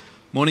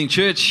Morning,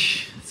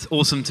 church. It's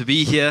awesome to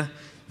be here.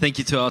 Thank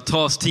you to our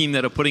task team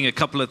that are putting a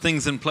couple of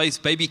things in place.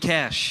 Baby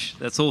cash,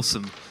 that's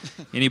awesome.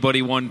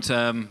 Anybody want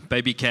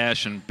baby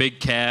cash and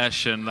big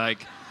cash and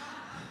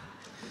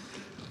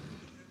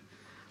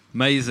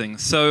amazing.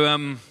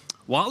 So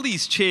while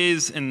these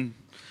chairs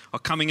are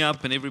coming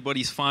up and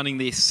everybody's finding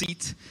their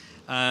seat,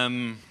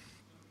 I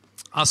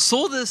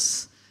saw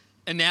this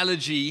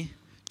analogy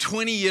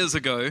 20 years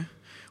ago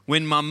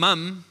when my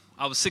mum,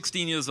 I was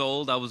 16 years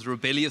old, I was a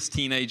rebellious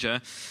teenager,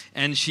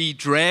 and she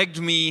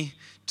dragged me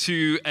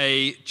to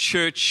a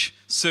church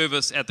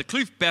service at the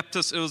Kloof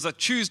Baptist. It was a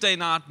Tuesday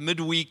night,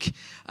 midweek,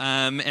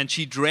 and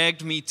she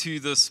dragged me to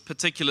this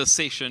particular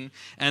session,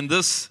 and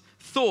this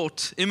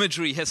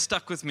imagery has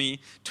stuck with me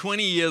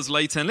 20 years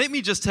later. And let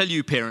me just tell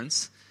you,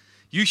 parents,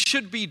 you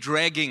should be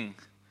dragging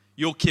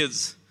your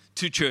kids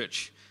to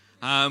church.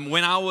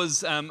 When I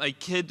was a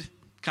kid,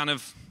 kind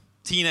of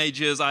teenage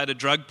years, I had a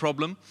drug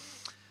problem.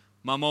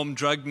 My mom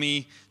drugged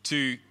me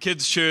to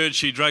kids' church,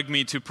 she drugged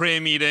me to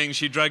prayer meetings,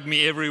 she drugged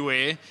me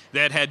everywhere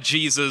that had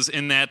Jesus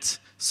in that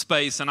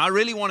space. And I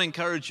really want to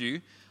encourage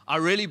you, I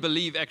really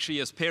believe actually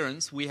as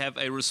parents, we have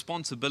a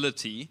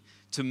responsibility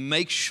to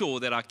make sure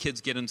that our kids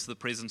get into the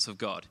presence of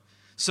God.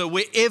 So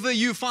wherever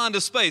you find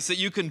a space that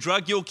you can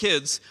drug your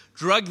kids,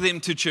 drug them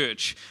to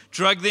church,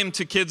 drug them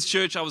to kids'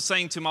 church. I was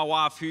saying to my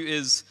wife, who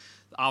is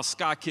our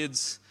Sky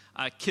Kids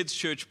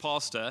church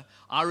pastor,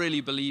 I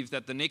really believe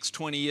that the next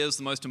 20 years,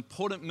 the most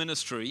important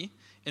ministry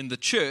in the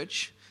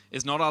church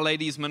is not our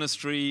ladies'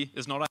 ministry,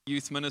 is not our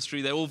youth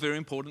ministry. They're all very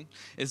important.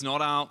 It's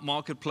not our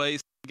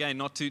marketplace. Again,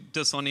 not to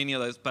diss on any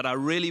of those, but I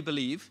really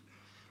believe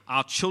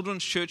our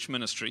children's church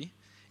ministry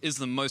is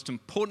the most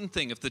important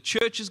thing. If the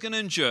church is going to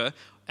endure,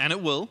 and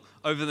it will,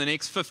 over the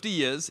next 50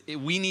 years,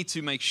 we need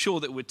to make sure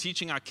that we're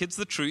teaching our kids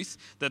the truth,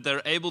 that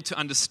they're able to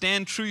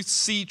understand truth,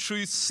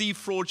 see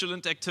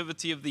fraudulent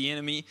activity of the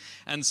enemy.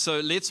 And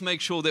so let's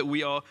make sure that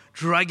we are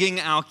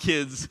dragging our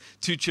kids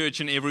to church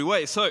in every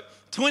way. So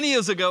 20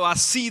 years ago, I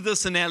see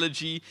this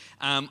analogy.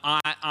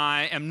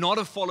 I am not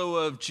a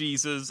follower of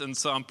Jesus, and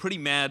so I'm pretty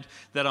mad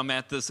that I'm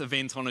at this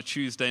event on a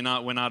Tuesday night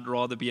when I'd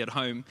rather be at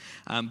home.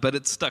 But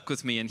it stuck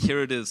with me, and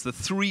here it is, the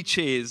three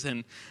chairs.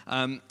 And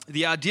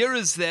the idea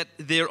is that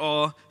there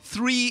are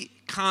three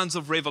kinds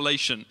of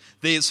revelation.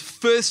 There's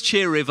first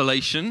chair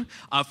revelation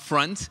up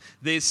front,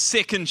 there's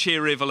second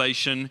chair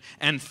revelation,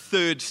 and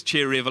third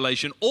chair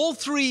revelation. All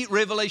three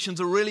revelations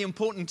are really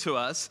important to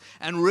us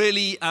and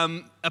really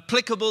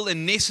applicable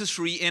and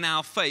necessary in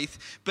our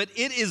faith, but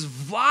it is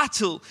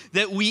vital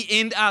that we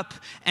end up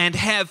and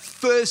have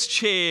first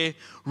chair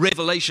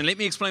revelation. Let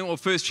me explain what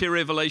first chair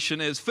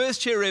revelation is.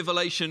 First chair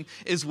revelation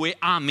is where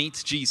I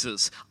meet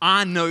Jesus.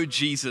 I know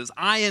Jesus.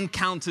 I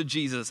encounter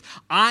Jesus.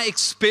 I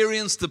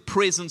experience the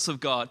presence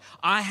of God.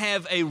 I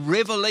have a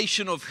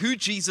revelation of who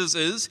Jesus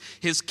is,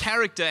 his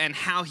character, and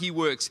how he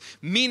works.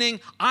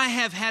 Meaning, I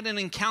have had an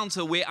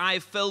encounter where I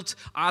have felt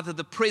either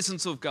the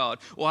presence of God,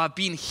 or I've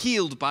been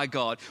healed by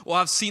God, or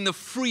I've seen the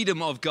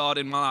freedom of God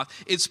in my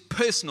life. It's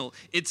personal.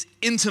 It's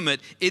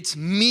intimate. It's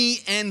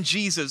me and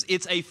Jesus.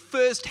 It's a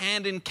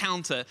first-hand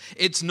encounter.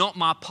 It's not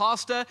my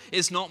pastor,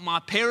 it's not my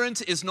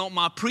parent, it's not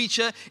my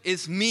preacher,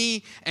 it's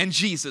me and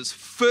Jesus.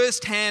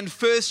 First-hand,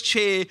 first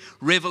chair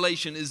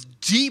revelation is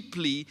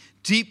deeply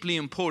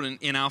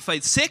important in our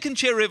faith. Second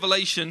chair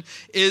revelation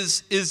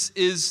is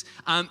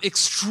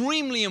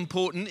extremely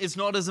important. It's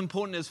not as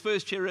important as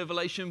first chair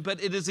revelation,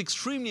 but it is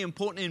extremely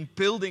important in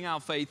building our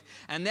faith.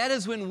 And that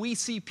is when we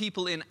see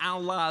people in our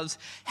lives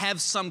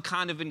have some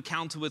kind of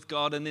encounter with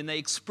God, and then they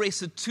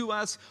express it to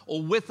us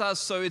or with us.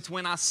 So it's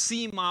when I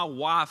see my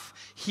wife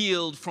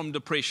healed from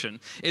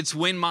depression. It's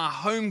when my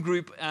home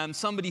group,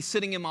 somebody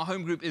sitting in my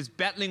home group is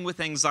battling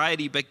with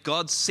anxiety, but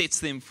God sets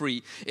them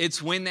free.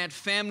 It's when that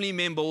family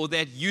member or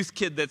that youth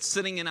kid that's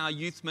sitting in our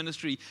youth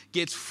ministry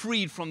gets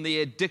freed from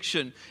their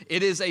addiction.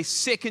 It is a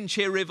second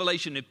chair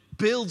revelation. It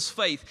builds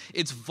faith.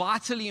 It's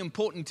vitally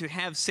important to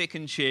have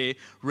second chair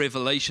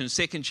revelation.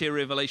 Second chair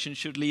revelation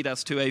should lead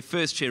us to a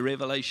first chair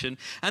revelation.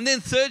 And then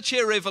third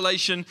chair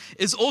revelation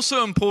is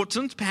also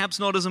important, perhaps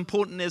not as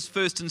important as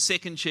first and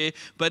second chair,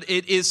 but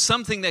it is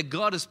something that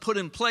God has put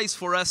in place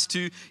for us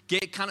to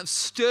get kind of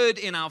stirred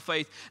in our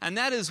faith. And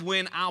that is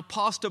when our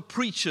pastor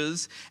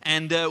preaches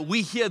and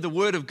we hear the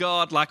word of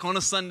God like on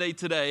a Sunday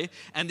today,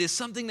 and there's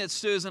something that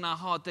stirs in our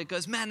heart that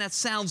goes, man, that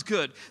sounds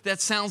good.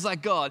 That sounds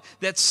like God.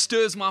 That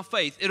stirs my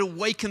faith. It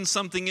awakens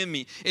something in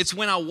me. It's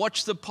when I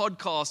watch the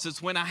podcast.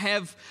 It's when I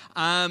have,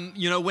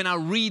 when I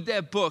read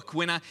that book,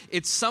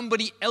 it's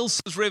somebody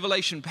else's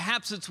revelation.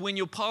 Perhaps it's when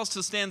your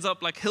pastor stands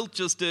up like Hilt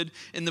just did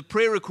in the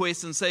prayer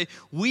request and say,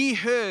 we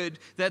heard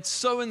that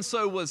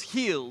so-and-so was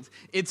healed.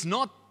 It's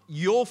not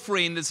your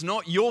friend, it's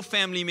not your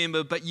family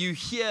member, but you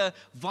hear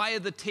via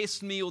the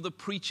testimony or the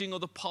preaching or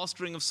the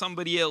pastoring of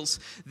somebody else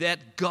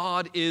that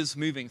God is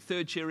moving.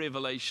 Third chair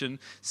revelation,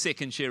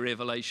 second chair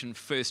revelation,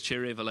 first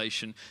chair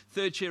revelation,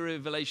 third chair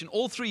revelation.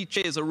 All three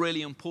chairs are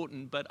really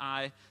important, but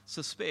I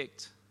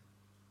suspect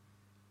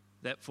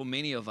that for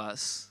many of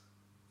us,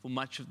 for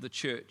much of the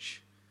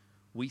church,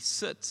 we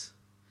sit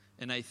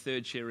in a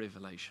third chair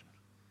revelation.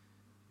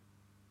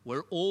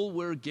 where all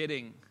we're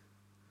getting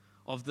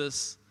of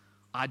this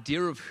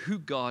idea of who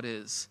God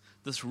is,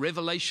 this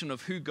revelation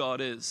of who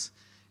God is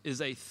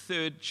a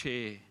third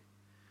chair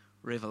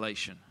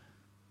revelation.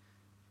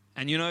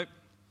 And you know,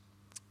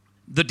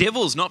 the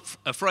devil's not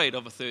afraid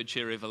of a third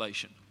chair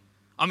revelation.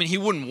 I mean, he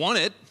wouldn't want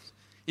it.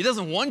 He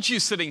doesn't want you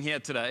sitting here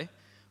today,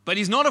 but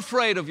he's not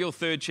afraid of your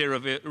third chair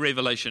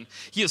revelation.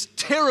 He is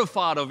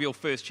terrified of your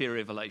first chair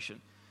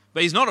revelation,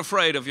 but he's not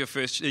afraid of your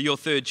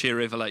third chair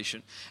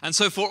revelation. And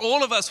so for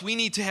all of us, we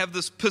need to have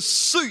this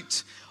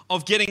pursuit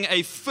of getting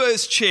a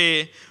first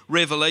chair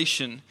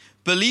revelation.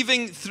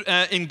 Believing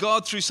in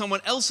God through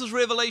someone else's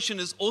revelation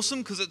is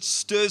awesome because it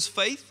stirs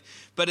faith.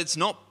 But it's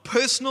not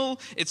personal,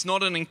 it's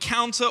not an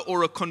encounter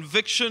or a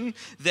conviction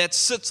that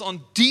sits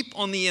on deep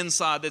on the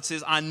inside that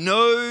says, I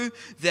know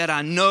that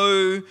I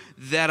know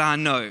that I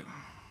know.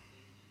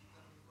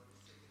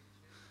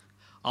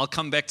 I'll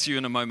come back to you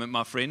in a moment,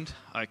 my friend.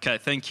 Okay,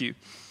 thank you.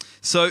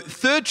 So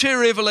third chair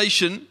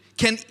revelation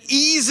can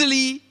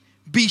easily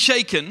be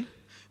shaken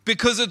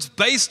because it's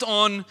based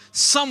on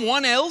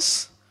someone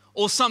else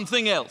or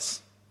something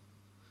else.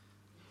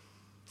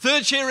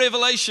 Third chair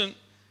revelation,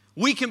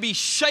 we can be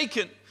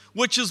shaken,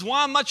 which is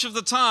why much of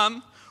the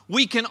time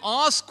we can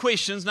ask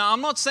questions. Now,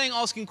 I'm not saying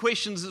asking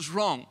questions is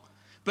wrong,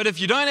 but if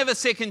you don't have a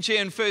second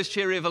chair and first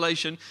chair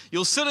revelation,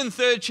 you'll sit in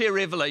third chair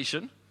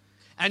revelation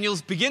and you'll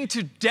begin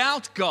to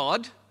doubt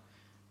God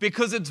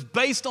because it's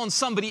based on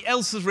somebody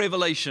else's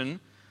revelation,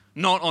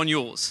 not on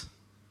yours.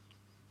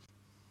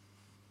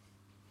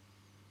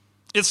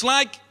 It's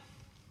like, I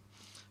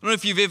don't know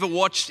if you've ever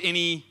watched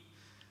any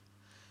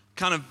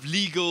kind of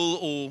legal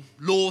or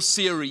law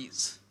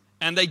series,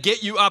 and they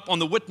get you up on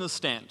the witness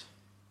stand.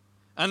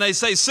 And they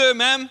say, sir,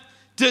 ma'am,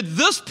 did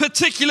this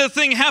particular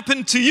thing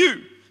happen to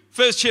you?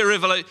 First chair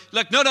revelation.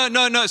 Like,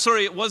 no,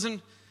 sorry,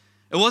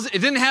 it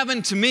didn't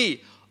happen to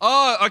me.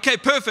 Oh, okay,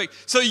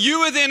 perfect. So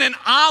you were then an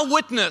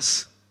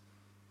eyewitness.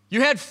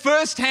 You had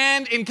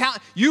first-hand encounter.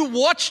 You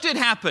watched it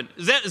happen.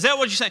 Is that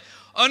what you're saying?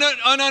 Oh,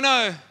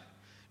 no.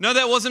 No,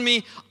 that wasn't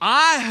me.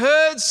 I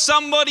heard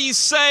somebody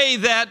say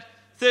that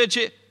third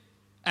chair.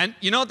 And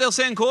you know what they'll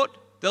say in court?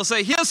 They'll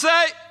say,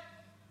 hearsay.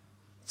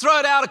 Throw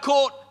it out of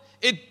court.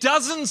 It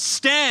doesn't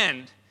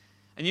stand.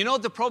 And you know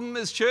what the problem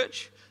is,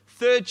 church?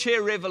 Third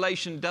chair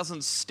revelation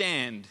doesn't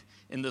stand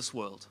in this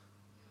world.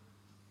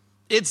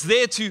 It's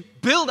there to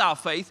build our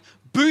faith,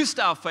 boost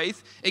our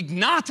faith,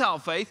 ignite our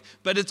faith,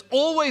 but it's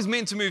always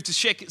meant to move to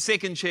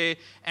second chair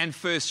and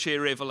first chair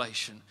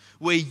revelation,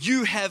 where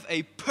you have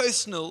a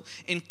personal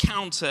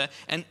encounter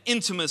and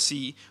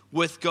intimacy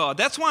with God.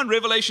 That's why in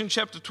Revelation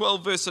chapter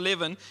 12, verse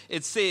 11,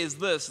 it says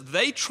this: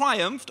 they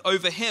triumphed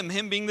over him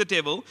being the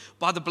devil,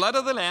 by the blood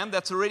of the Lamb.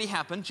 That's already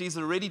happened. Jesus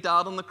already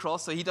died on the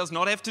cross, so he does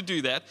not have to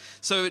do that.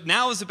 So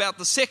now is about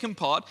the second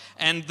part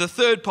and the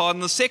third part.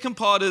 And the second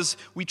part is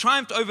we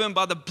triumphed over him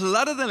by the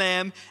blood of the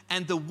Lamb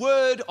and the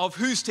word of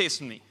whose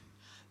testimony?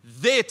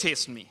 Their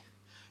testimony.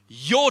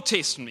 Your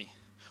testimony.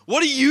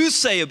 What do you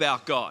say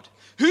about God?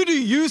 Who do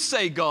you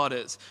say God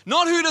is?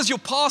 Not who does your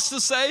pastor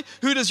say,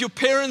 who does your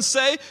parents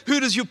say, who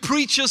does your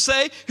preacher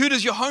say, who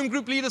does your home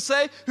group leader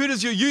say, who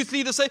does your youth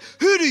leader say?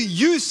 Who do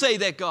you say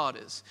that God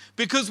is?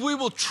 Because we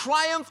will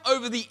triumph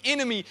over the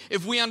enemy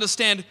if we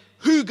understand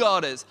who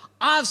God is.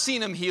 I've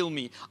seen him heal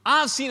me.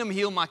 I've seen him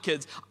heal my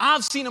kids.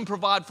 I've seen him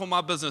provide for my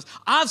business.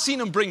 I've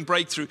seen him bring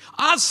breakthrough.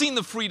 I've seen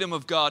the freedom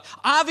of God.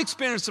 I've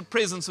experienced the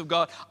presence of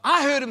God.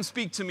 I heard him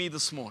speak to me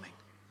this morning.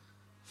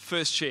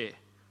 First chair,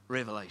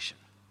 revelation.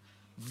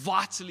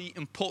 Vitally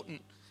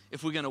important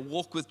if we're going to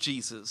walk with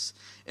Jesus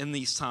in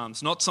these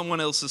times. Not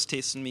someone else's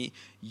testimony,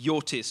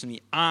 your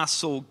testimony. I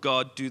saw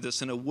God do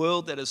this in a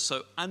world that is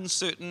so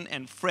uncertain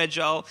and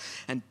fragile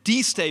and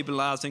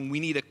destabilizing. We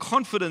need a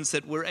confidence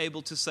that we're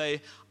able to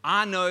say,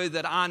 I know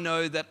that I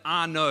know that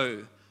I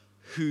know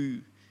who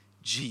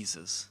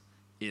Jesus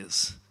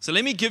is. So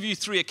let me give you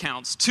 3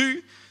 accounts.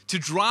 2, to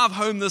drive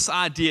home this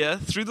idea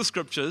through the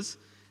scriptures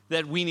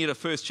that we need a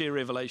first chair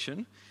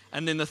revelation.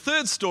 And then the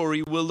third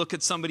story, we'll look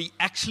at somebody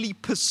actually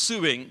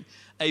pursuing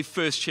a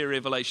first chair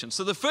revelation.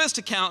 So the first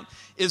account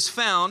is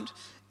found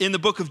in the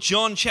book of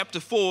John chapter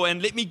 4.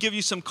 And let me give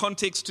you some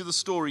context to the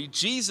story.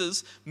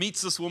 Jesus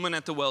meets this woman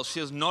at the well. She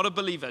is not a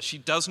believer. She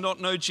does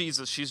not know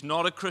Jesus. She's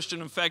not a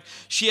Christian. In fact,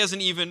 she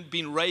hasn't even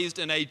been raised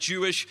in a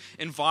Jewish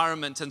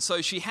environment. And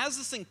so she has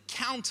this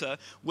encounter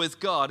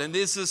with God. And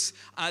there's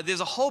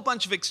a whole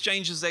bunch of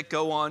exchanges that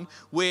go on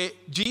where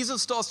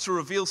Jesus starts to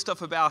reveal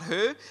stuff about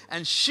her.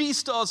 And she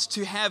starts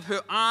to have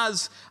her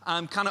eyes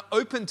kind of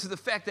open to the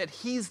fact that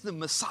he's the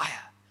Messiah,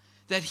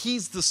 that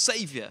he's the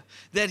Savior,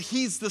 that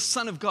he's the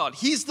Son of God.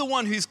 He's the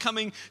one who's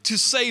coming to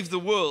save the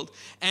world.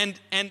 And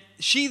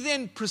she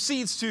then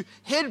proceeds to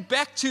head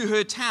back to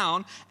her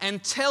town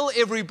and tell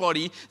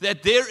everybody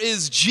that there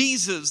is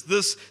Jesus,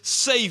 this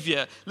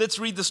Savior. Let's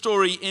read the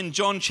story in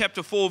John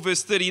chapter 4,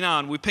 verse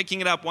 39. We're picking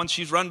it up once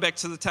she's run back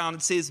to the town.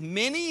 It says,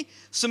 many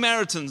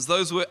Samaritans,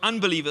 those were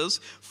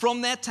unbelievers,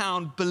 from that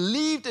town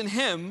believed in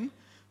him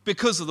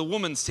because of the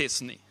woman's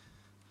testimony.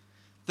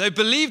 They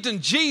believed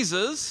in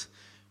Jesus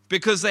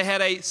because they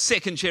had a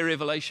second chair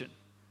revelation.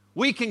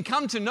 We can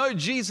come to know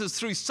Jesus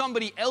through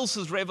somebody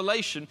else's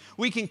revelation.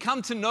 We can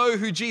come to know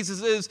who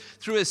Jesus is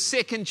through a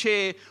second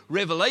chair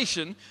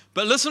revelation.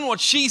 But listen what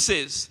she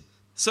says.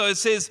 So it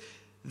says,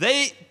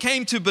 they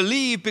came to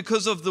believe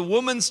because of the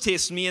woman's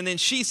testimony. And then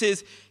she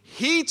says,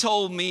 he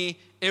told me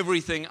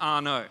everything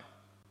I know.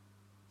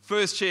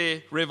 First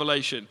chair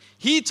revelation.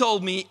 He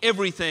told me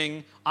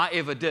everything I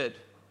ever did.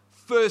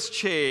 First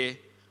chair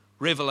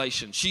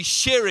revelation. She's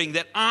sharing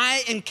that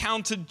I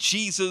encountered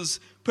Jesus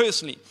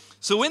personally.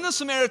 So when the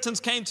Samaritans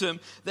came to him,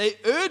 they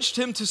urged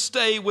him to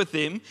stay with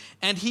them,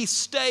 and he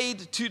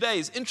stayed 2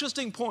 days.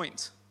 Interesting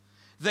point.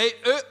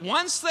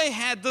 Once they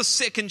had the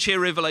second chair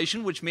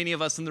revelation, which many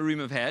of us in the room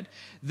have had,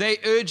 they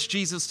urged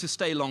Jesus to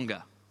stay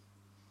longer.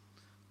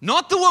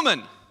 Not the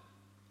woman.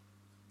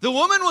 The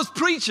woman was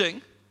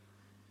preaching,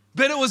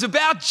 but it was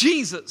about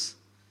Jesus.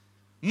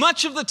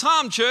 Much of the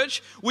time,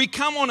 church, we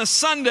come on a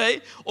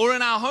Sunday or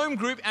in our home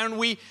group and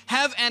we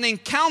have an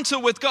encounter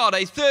with God,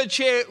 a third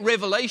chair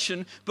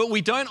revelation, but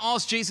we don't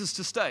ask Jesus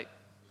to stay.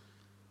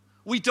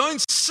 We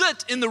don't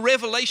sit in the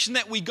revelation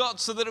that we got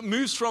so that it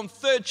moves from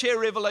third chair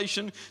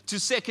revelation to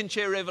second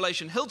chair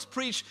revelation. Hilt's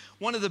preached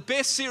one of the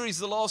best series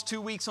the last 2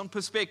 weeks on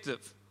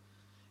perspective.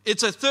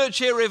 It's a third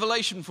chair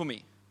revelation for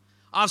me.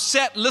 I've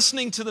sat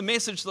listening to the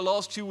message the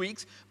last 2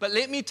 weeks, but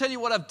let me tell you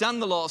what I've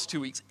done the last 2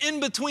 weeks. In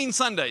between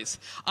Sundays,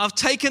 I've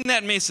taken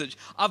that message,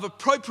 I've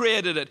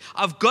appropriated it,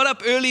 I've got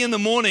up early in the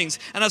mornings,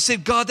 and I've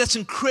said, God, that's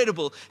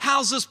incredible.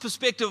 How's this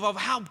perspective of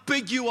how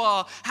big you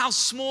are, how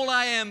small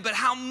I am, but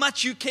how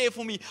much you care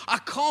for me? I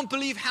can't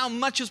believe how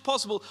much is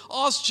possible.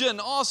 Ask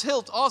Jen, ask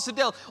Hilt, ask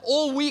Adele.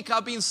 All week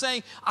I've been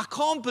saying, I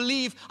can't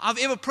believe I've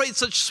ever prayed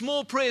such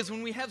small prayers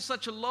when we have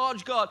such a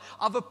large God.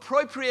 I've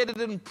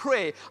appropriated it in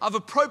prayer. I've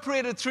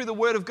appropriated through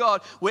the Word of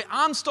God, where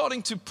I'm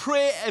starting to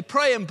pray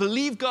and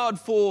believe God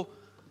for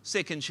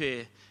second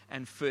chair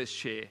and first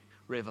chair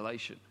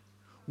revelation.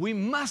 We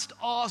must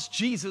ask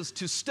Jesus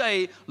to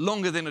stay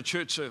longer than a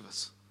church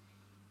service.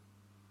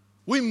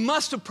 We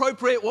must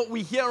appropriate what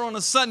we hear on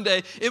a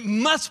Sunday. It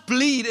must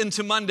bleed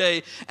into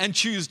Monday and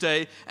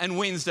Tuesday and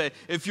Wednesday.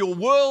 If your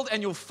world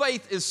and your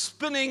faith is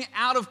spinning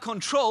out of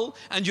control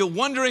and you're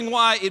wondering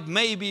why, it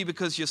may be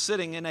because you're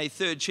sitting in a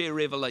third chair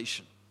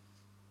revelation.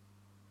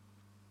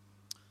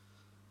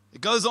 It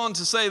goes on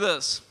to say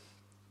this.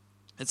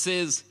 It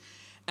says,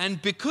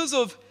 and because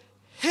of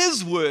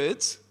his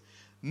words,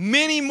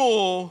 many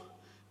more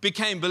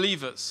became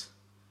believers.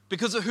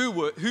 Because of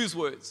whose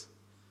words?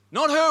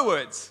 Not her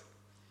words.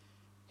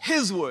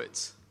 His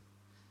words.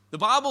 The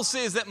Bible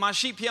says that my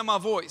sheep hear my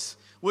voice,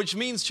 which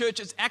means, church,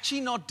 it's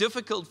actually not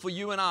difficult for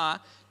you and I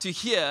to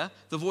hear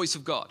the voice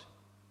of God.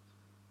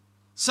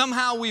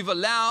 Somehow we've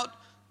allowed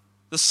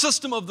the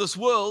system of this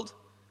world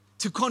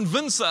to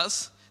convince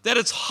us that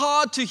it's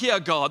hard to hear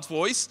God's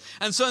voice.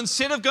 And so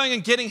instead of going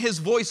and getting his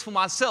voice for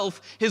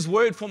myself, his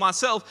word for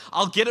myself,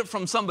 I'll get it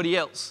from somebody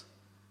else.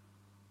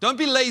 Don't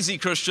be lazy,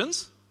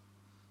 Christians.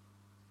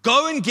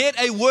 Go and get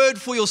a word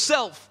for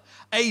yourself.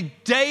 A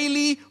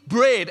daily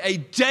bread, a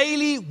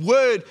daily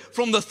word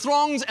from the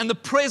throngs and the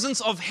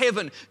presence of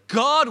heaven.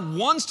 God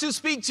wants to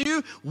speak to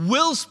you,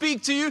 will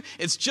speak to you.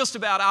 It's just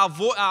about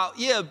our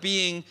ear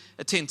being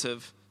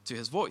attentive to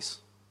his voice.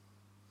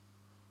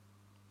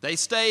 They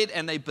stayed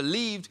and they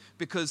believed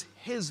because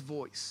his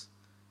voice.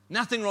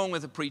 Nothing wrong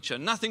with a preacher,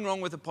 nothing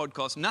wrong with a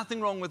podcast, nothing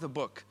wrong with a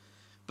book,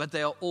 but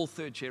they are all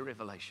third chair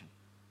revelation.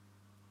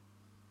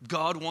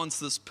 God wants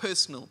this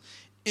personal,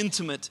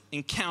 intimate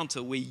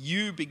encounter where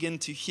you begin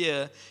to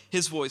hear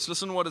his voice.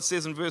 Listen to what it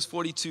says in verse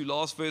 42,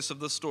 last verse of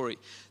the story.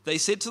 They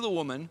said to the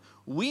woman,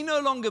 we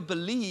no longer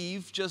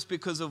believe just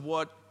because of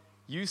what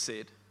you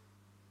said,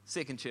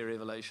 second chair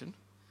revelation.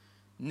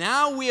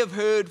 Now we have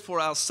heard for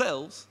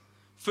ourselves,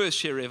 first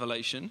chair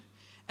revelation,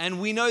 and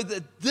we know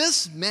that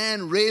this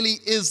man really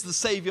is the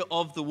Savior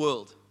of the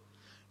world.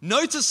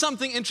 Notice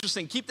something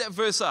interesting. Keep that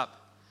verse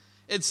up.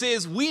 It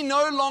says, we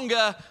no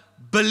longer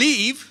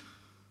believe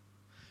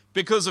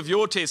because of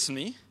your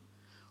testimony.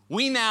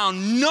 We now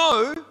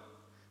know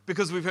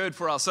because we've heard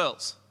for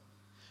ourselves.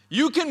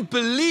 You can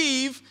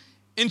believe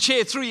in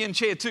chair 3 and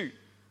chair 2,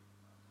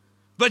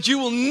 but you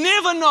will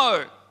never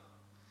know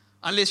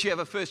unless you have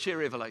a first chair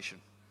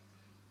revelation.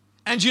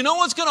 And you know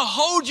what's going to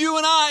hold you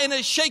and I in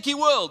a shaky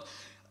world?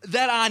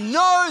 That I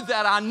know,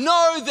 that I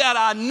know, that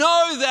I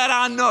know, that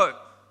I know.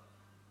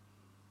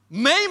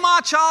 May my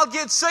child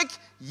get sick?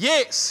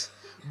 Yes.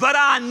 But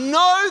I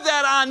know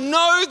that I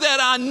know that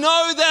I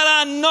know that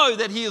I know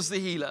that he is the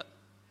healer.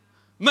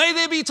 May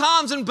there be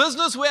times in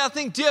business where I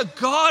think, dear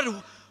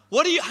God,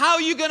 how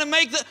are you going to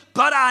make that?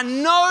 But I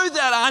know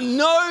that I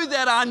know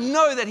that I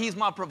know that he's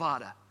my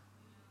provider.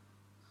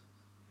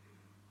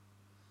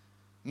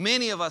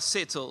 Many of us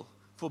settle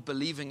for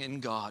believing in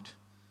God.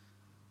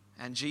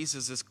 And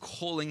Jesus is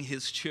calling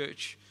his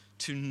church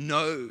to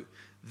know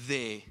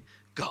their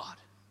God.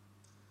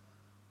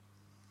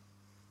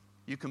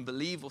 You can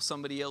believe of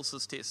somebody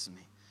else's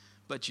testimony,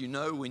 but you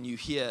know when you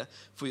hear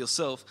for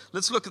yourself.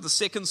 Let's look at the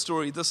second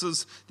story. This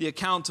is the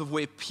account of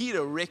where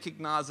Peter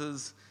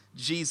recognizes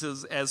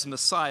Jesus as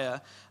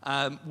Messiah.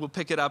 We'll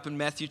pick it up in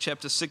Matthew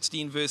chapter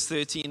 16, verse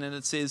 13, and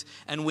it says,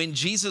 "And when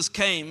Jesus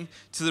came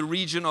to the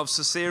region of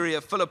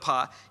Caesarea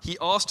Philippi, he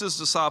asked his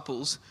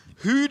disciples,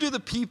 'Who do the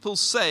people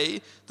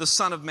say the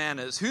Son of Man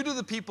is?'" Who do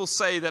the people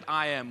say that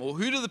I am? Or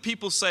who do the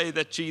people say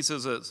that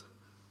Jesus is?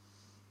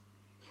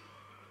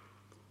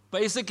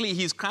 Basically,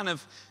 he's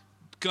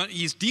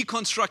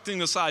deconstructing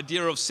this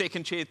idea of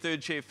second chair,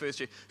 third chair, first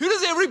chair. Who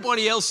does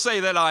everybody else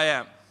say that I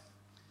am?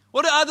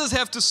 What do others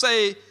have to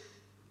say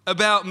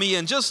about me?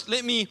 And just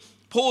let me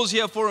pause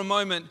here for a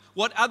moment.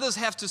 What others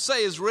have to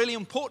say is really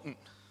important.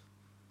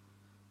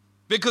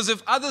 Because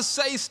if others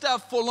say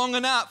stuff for long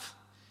enough,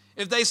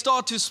 if they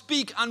start to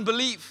speak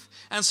unbelief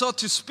and start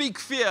to speak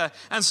fear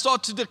and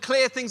start to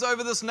declare things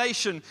over this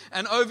nation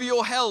and over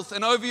your health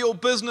and over your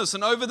business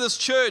and over this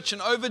church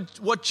and over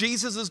what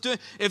Jesus is doing,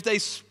 if they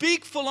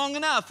speak for long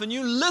enough and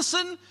you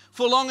listen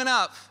for long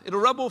enough, it'll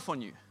rub off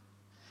on you.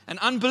 And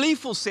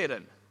unbelief will set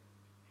in.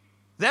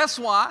 That's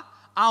why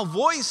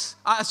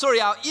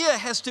our ear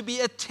has to be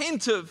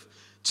attentive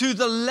to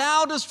the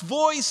loudest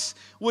voice,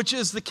 which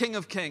is the King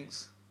of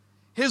Kings.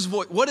 His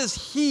voice. What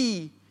does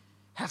he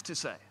have to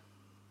say?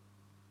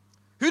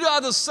 Who do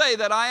others say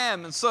that I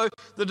am? And so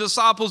the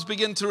disciples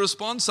begin to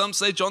respond. Some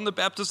say John the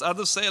Baptist,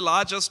 others say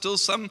Elijah, still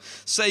some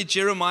say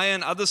Jeremiah,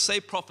 and others say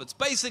prophets.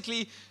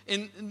 Basically,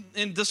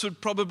 and this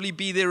would probably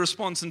be their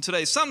response in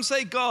today. Some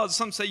say God,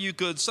 some say you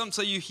good, some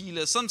say you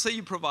healer, some say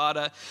you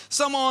provider,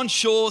 some are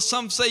unsure,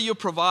 some say you're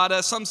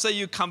provider, some say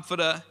you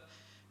comforter.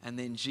 And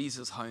then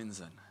Jesus hones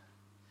in,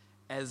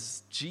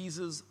 as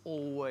Jesus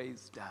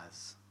always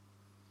does.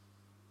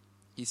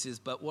 He says,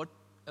 "But what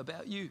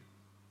about you?"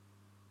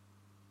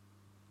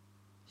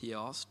 He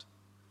asked,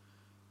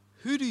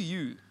 "Who do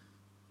you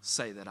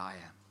say that I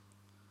am?"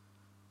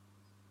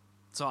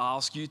 So I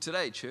ask you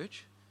today,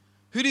 church,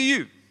 who do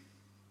you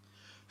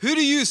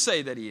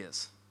say that he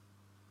is?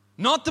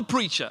 Not the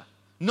preacher,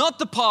 not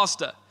the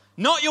pastor,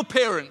 not your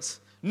parents,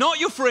 not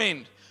your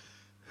friend.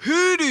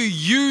 Who do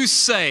you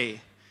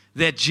say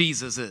that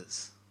Jesus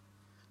is?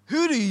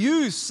 Who do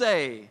you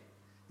say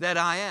that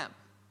I am?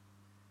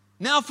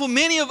 Now, for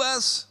many of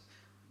us,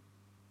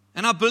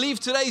 and I believe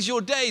today's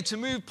your day to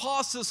move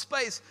past this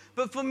space.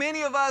 But for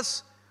many of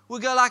us, we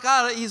go like,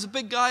 he's a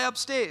big guy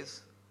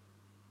upstairs.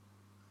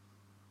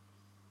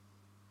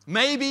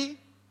 Maybe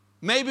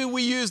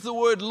we use the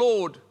word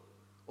Lord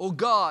or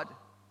God.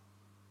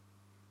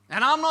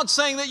 And I'm not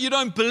saying that you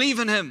don't believe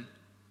in him.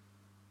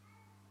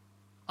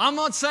 I'm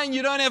not saying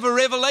you don't have a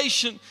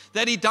revelation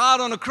that he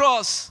died on a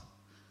cross.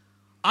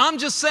 I'm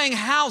just saying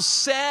how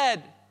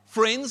sad,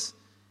 friends,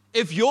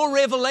 if your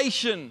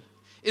revelation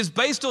is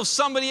based off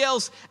somebody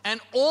else, and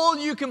all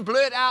you can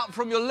blurt out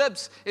from your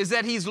lips is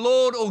that he's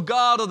Lord or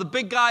God or the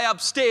big guy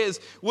upstairs,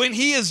 when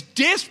he is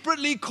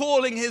desperately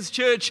calling his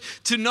church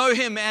to know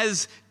him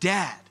as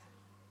Dad.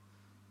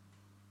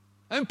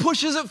 And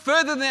pushes it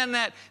further than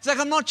that. It's like,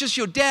 I'm not just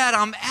your dad,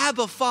 I'm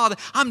Abba Father.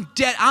 I'm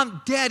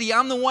Daddy,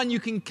 I'm the one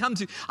you can come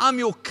to. I'm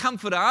your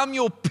comforter, I'm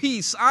your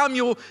peace, I'm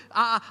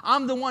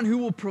the one who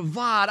will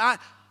provide.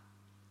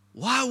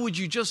 Why would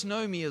you just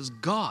know me as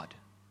God,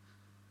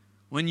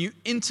 when you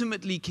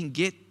intimately can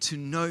get to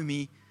know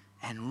me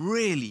and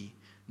really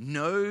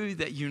know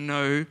that you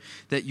know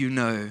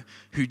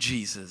who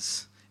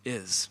Jesus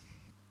is?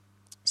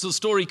 So the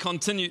story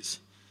continues,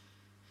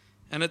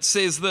 and it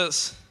says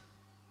this.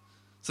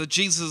 So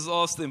Jesus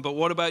asked them, "But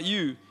what about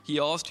you?" He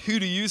asked, "Who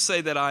do you say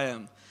that I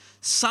am?"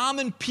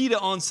 Simon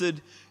Peter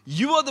answered,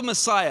 "You are the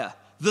Messiah,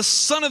 the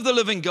Son of the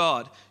living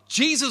God."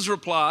 Jesus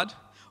replied,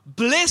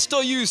 "Blessed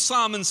are you,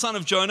 Simon, son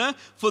of Jonah,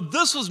 for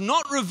this was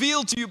not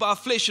revealed to you by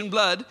flesh and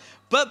blood,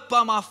 but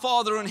by my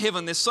Father in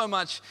heaven." There's so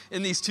much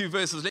in these two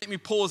verses. Let me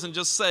pause and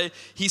just say,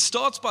 he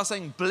starts by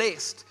saying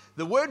blessed.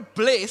 The word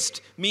blessed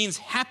means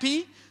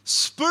happy,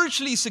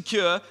 spiritually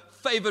secure,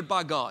 favored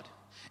by God.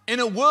 In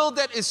a world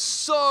that is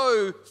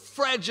so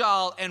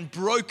fragile and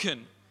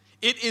broken,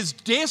 it is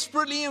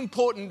desperately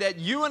important that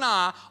you and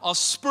I are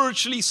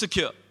spiritually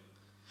secure.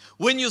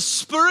 When you're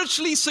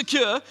spiritually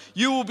secure,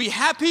 you will be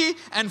happy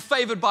and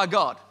favored by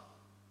God.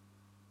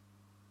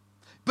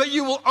 But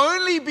you will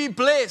only be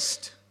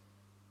blessed,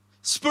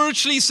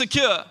 spiritually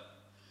secure,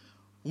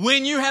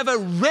 when you have a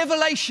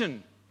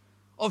revelation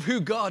of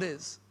who God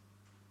is.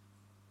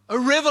 A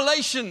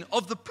revelation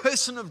of the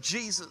person of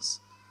Jesus.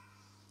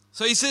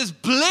 So he says,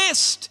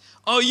 "Blessed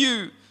are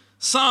you,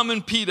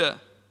 Simon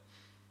Peter."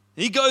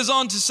 He goes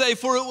on to say,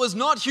 "For it was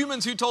not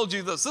humans who told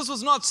you this." This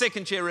was not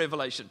second chair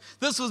revelation.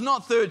 This was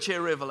not third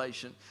chair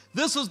revelation.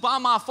 This was by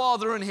my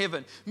Father in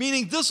heaven.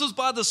 Meaning this was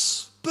by the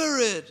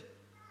Spirit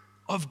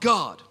of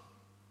God.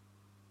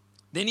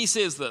 Then he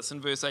says this in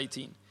verse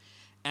 18.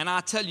 "And I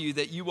tell you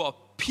that you are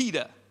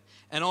Peter,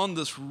 and on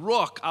this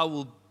rock I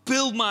will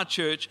build my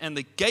church, and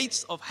the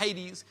gates of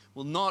Hades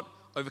will not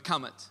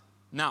overcome it."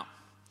 Now,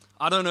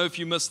 I don't know if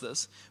you missed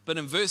this, but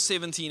in verse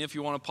 17, if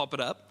you want to pop it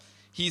up,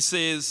 he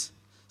says,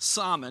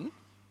 Simon,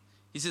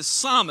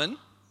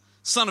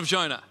 son of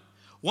Jonah.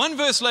 One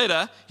verse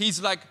later, he's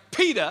like,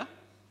 Peter.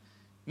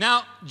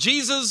 Now,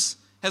 Jesus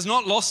has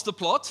not lost the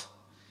plot.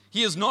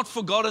 He has not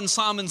forgotten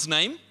Simon's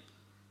name.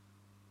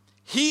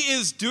 He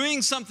is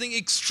doing something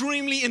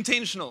extremely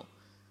intentional,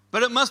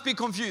 but it must be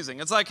confusing.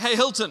 It's like, hey,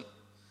 Hilton,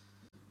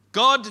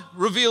 God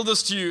revealed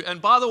this to you.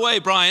 And by the way,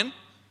 Brian,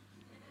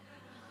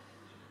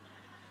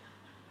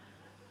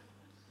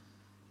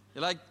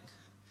 you're like,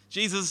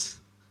 Jesus,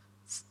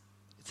 it's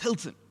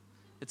Hilton.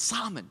 It's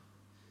Simon.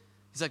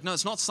 He's like, no,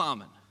 it's not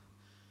Simon.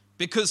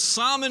 Because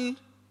Simon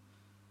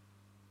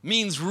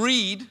means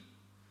reed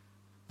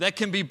that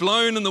can be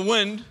blown in the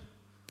wind.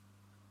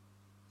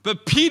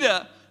 But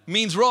Peter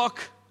means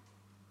rock,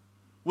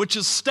 which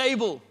is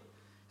stable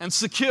and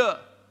secure.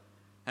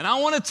 And I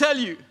want to tell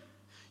you,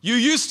 you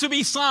used to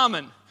be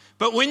Simon,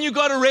 but when you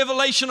got a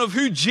revelation of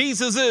who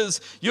Jesus is,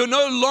 you're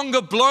no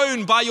longer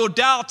blown by your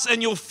doubts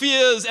and your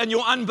fears and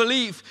your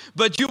unbelief,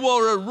 but you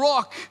are a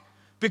rock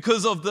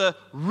because of the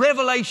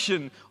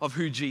revelation of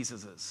who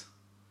Jesus is.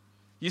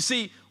 You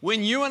see,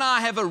 when you and I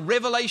have a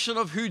revelation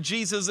of who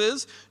Jesus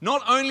is,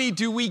 not only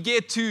do we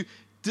get to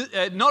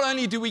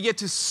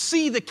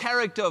see the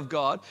character of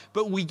God,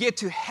 but we get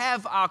to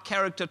have our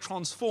character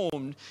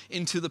transformed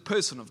into the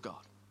person of God.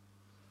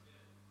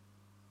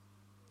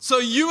 So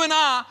you and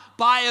I,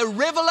 by a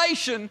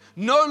revelation,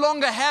 no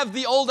longer have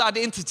the old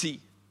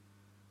identity,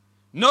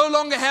 no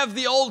longer have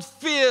the old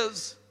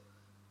fears,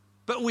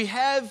 but we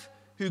have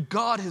who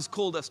God has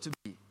called us to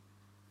be.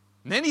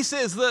 And then he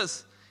says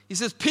this, he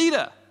says,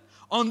 Peter,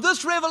 on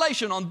this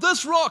revelation, on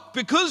this rock,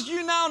 because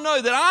you now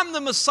know that I'm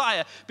the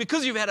Messiah,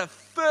 because you've had a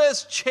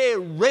first chair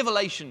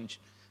revelation,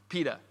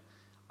 Peter,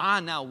 I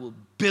now will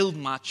build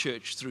my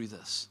church through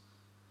this.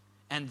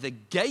 And the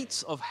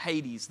gates of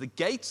Hades, the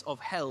gates of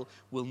hell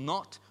will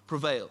not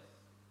prevail.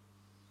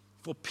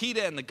 For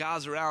Peter and the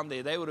guys around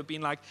there, they would have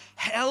been like,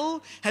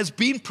 hell has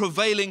been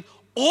prevailing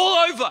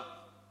all over.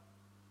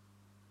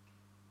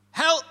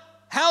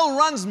 Hell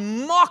runs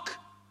mock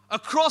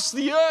across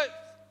the earth.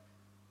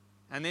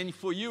 And then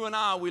for you and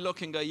I, we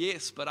look and go,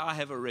 yes, but I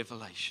have a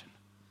revelation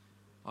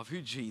of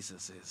who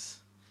Jesus is.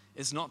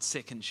 It's not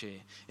second chair.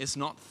 It's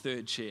not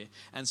third chair.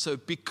 And so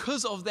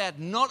because of that,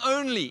 not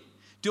only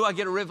do I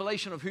get a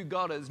revelation of who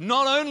God is,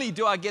 not only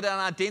do I get an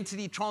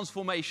identity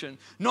transformation,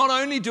 not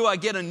only do I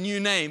get a new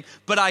name,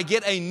 but I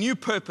get a new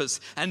purpose.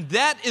 And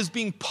that is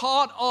being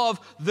part of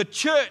the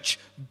church,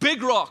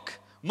 Big Rock.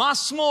 My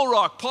small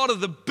rock, part of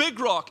the big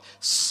rock,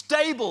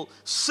 stable,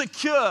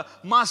 secure,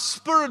 my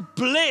spirit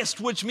blessed,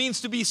 which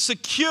means to be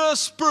secure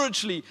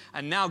spiritually.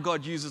 And now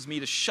God uses me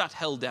to shut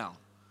hell down.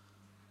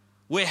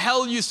 Where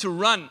hell used to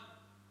run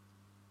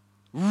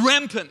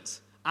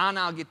rampant, I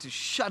now get to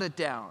shut it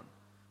down.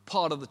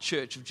 Part of the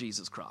church of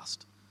Jesus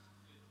Christ.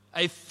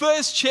 A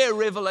first chair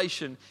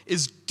revelation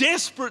is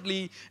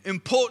desperately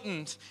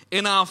important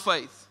in our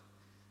faith.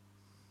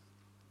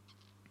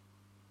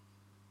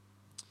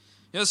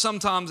 You know,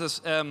 sometimes as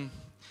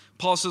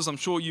pastors, I'm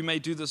sure you may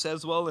do this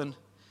as well, and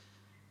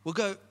we'll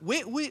go,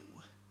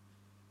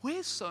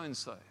 where's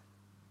so-and-so?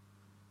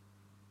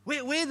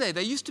 Where are they?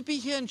 They used to be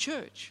here in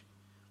church.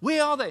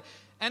 Where are they?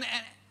 And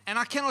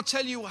I cannot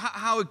tell you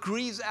how it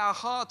grieves our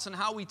hearts and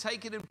how we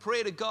take it in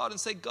prayer to God and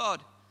say,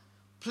 God,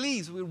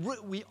 please,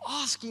 we're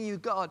asking you,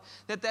 God,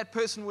 that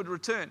person would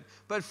return.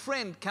 But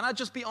friend, can I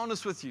just be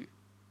honest with you?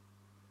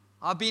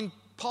 I've been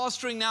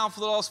pastoring now for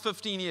the last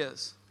 15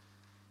 years.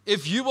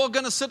 If you are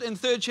going to sit in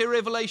third chair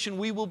revelation,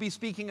 we will be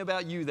speaking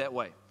about you that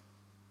way.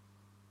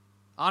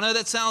 I know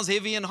that sounds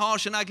heavy and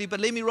harsh and ugly, but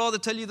let me rather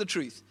tell you the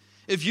truth.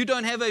 If you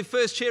don't have a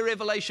first chair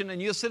revelation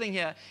and you're sitting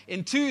here,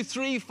 in 2,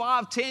 3,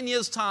 5, 10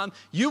 years' time,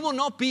 you will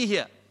not be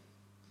here.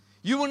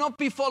 You will not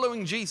be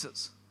following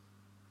Jesus.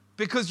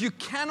 Because you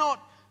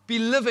cannot be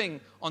living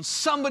on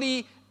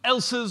somebody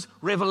else's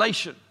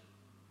revelation.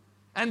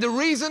 And the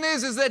reason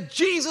is that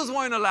Jesus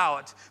won't allow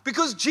it.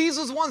 Because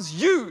Jesus wants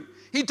you.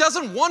 He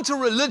doesn't want a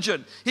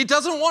religion. He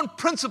doesn't want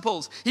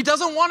principles. He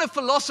doesn't want a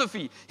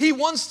philosophy. He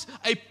wants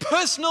a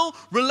personal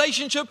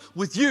relationship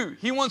with you.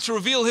 He wants to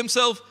reveal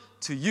himself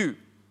to you.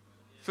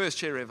 First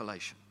chair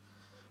revelation.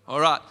 All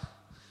right.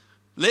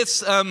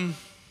 Let's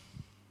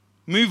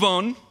move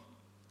on.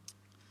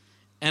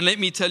 And let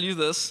me tell you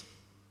this.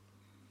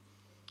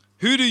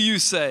 Who do you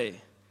say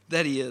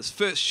that he is?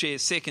 First chair,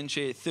 second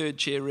chair, third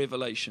chair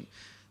revelation.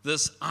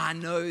 This I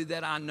know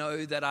that I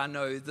know that I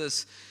know.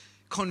 This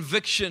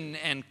conviction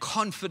and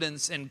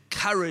confidence and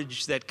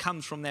courage that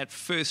comes from that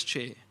first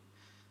chair.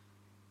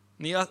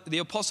 The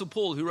Apostle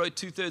Paul, who wrote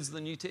 2/3 of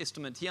the New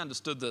Testament, he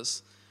understood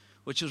this,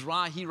 which is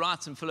why he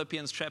writes in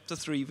Philippians chapter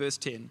 3, verse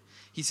 10.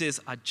 He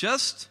says, I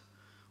just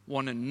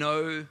want to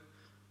know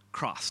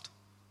Christ.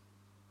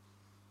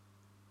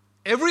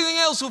 Everything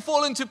else will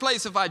fall into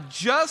place if I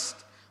just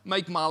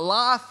make my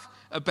life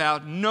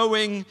about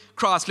knowing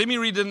Christ. Let me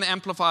read it in the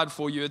Amplified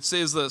for you. It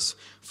says this,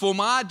 for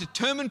my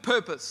determined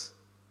purpose,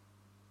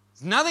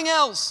 nothing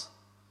else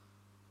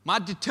My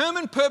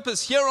determined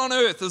purpose here on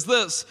earth is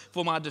this.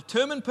 For my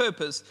determined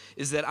purpose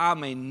is that I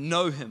may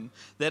know him,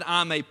 that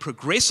I may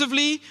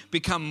progressively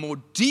become more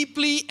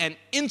deeply and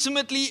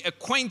intimately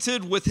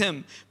acquainted with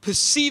him,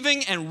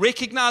 perceiving and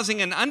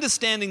recognizing and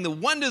understanding the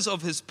wonders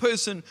of his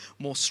person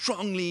more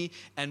strongly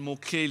and more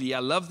clearly. I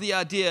love the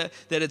idea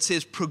that it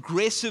says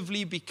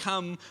progressively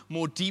become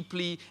more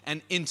deeply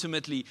and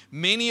intimately.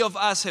 Many of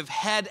us have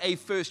had a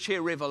first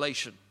chair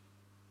revelation.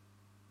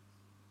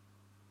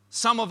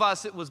 Some of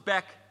us, it was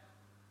back.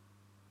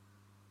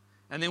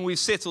 And then we've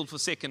settled for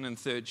second and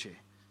third chair.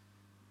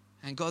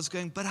 And God's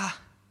going, but I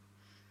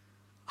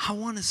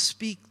want to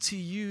speak to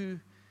you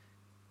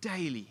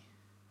daily.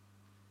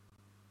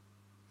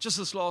 Just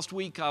this last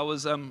week, I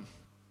was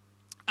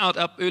out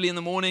up early in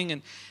the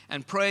morning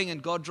and praying,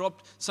 and God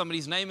dropped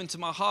somebody's name into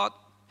my heart.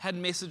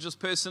 Hadn't messaged this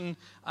person.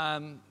 I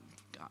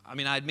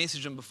had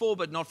messaged him before,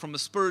 but not from a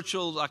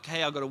spiritual, like,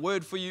 hey, I got a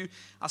word for you.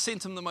 I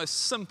sent him the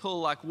most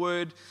simple,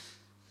 word.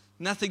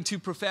 Nothing too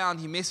profound.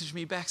 He messaged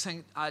me back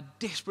saying, I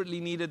desperately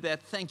needed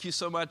that. Thank you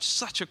so much.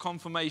 Such a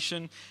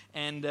confirmation.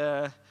 And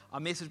I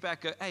messaged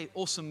back, hey,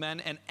 awesome, man.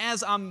 And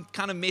as I'm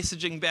kind of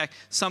messaging back,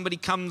 somebody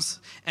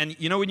comes, and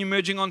you know when you're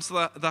merging onto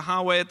the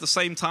highway at the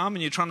same time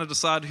and you're trying to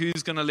decide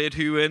who's going to let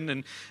who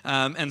in.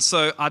 And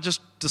so I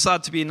just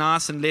decided to be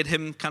nice and let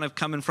him kind of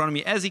come in front of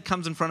me. As he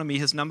comes in front of me,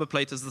 his number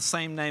plate is the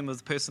same name of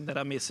the person that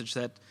I messaged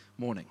that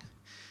morning.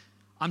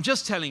 I'm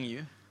just telling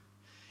you,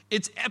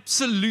 it's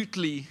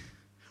absolutely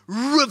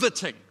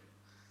riveting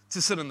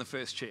to sit in the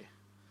first chair.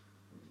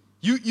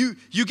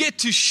 You get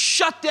to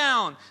shut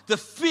down the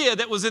fear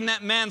that was in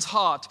that man's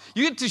heart.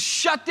 You get to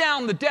shut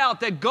down the doubt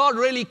that God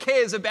really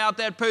cares about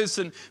that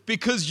person,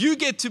 because you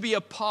get to be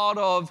a part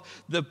of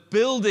the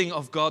building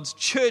of God's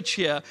church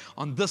here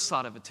on this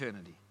side of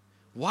eternity.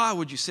 Why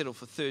would you settle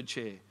for third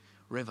chair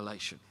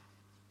revelation?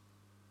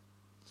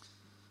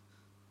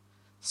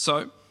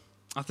 So,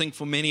 I think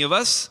for many of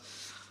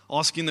us,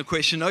 asking the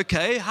question,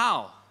 okay,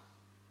 how?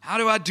 How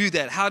do I do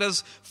that? How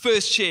does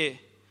first chair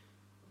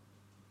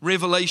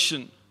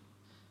revelation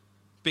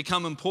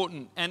become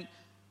important? And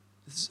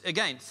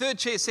again, third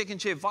chair, second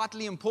chair,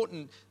 vitally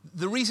important.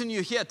 The reason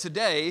you're here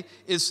today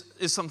is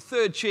some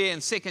third chair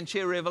and second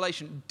chair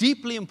revelation.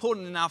 Deeply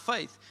important in our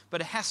faith, but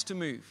it has to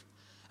move.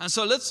 And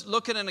so let's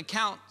look at an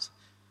account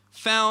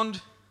found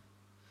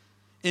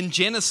in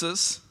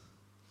Genesis,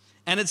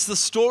 and it's the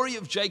story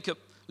of Jacob.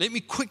 Let me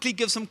quickly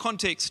give some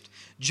context.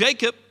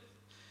 Jacob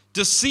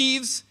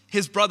deceives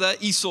his brother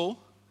Esau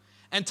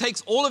and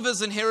takes all of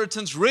his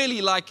inheritance,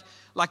 really like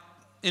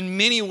in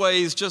many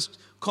ways just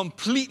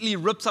completely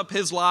rips up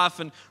his life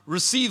and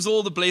receives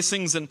all the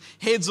blessings and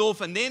heads off.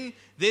 And then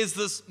there's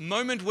this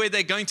moment where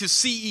they're going to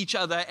see each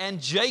other, and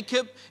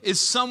Jacob is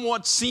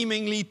somewhat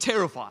seemingly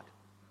terrified.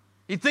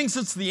 He thinks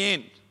it's the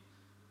end.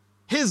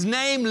 His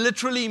name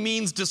literally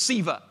means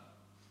deceiver.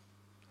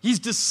 He's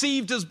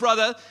deceived his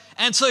brother,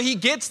 and so he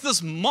gets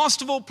this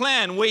masterful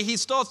plan where he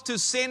starts to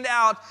send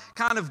out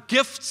kind of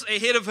gifts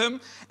ahead of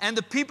him, and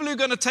the people who are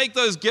going to take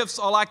those gifts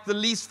are like the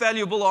least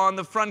valuable are in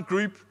the front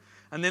group,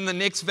 and then the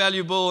next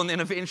valuable, and then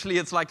eventually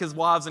it's like his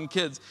wives and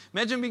kids.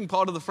 Imagine being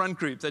part of the front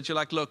group that you're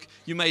like, look,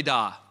 you may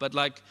die, but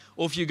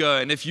off you go,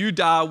 and if you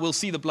die, we'll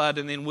see the blood,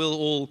 and then we'll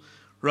all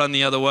run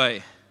the other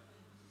way.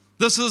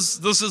 This is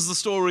the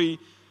story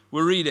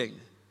we're reading.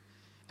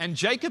 And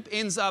Jacob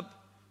ends up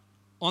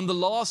on the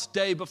last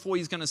day before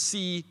he's going to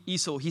see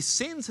Esau. He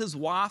sends his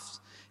wives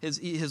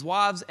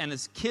and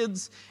his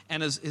kids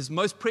and his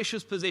most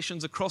precious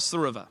possessions across the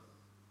river.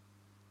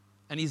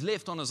 And he's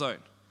left on his own.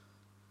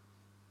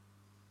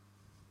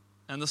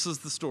 And this is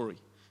the story.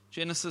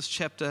 Genesis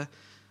chapter,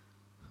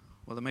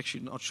 well, I'm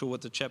actually not sure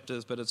what the chapter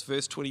is, but it's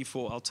verse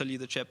 24. I'll tell you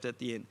the chapter at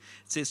the end.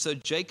 It says, so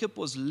Jacob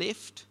was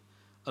left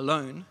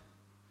alone.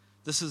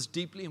 This is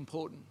deeply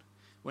important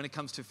when it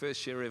comes to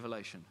first chair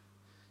revelation.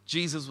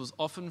 Jesus was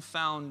often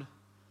found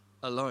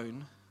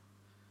alone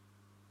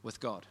with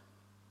God.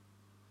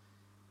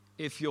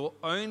 If your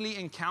only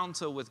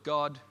encounter with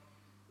God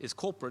is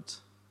corporate,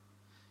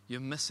 you're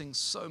missing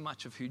so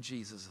much of who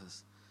Jesus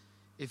is.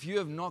 If you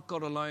have not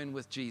got alone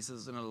with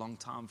Jesus in a long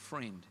time,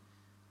 friend,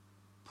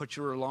 put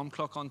your alarm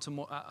clock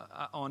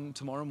on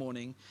tomorrow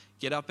morning,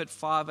 get up at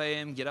 5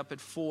 a.m., get up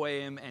at 4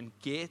 a.m., and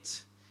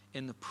get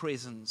in the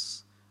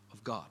presence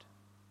of God.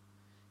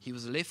 He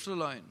was left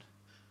alone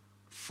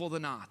for the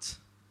night.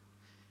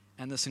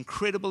 And this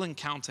incredible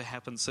encounter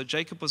happened. So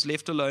Jacob was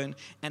left alone,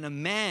 and a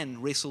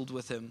man wrestled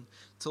with him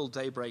till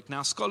daybreak.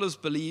 Now, scholars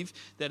believe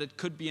that it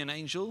could be an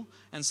angel,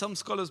 and some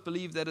scholars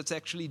believe that it's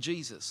actually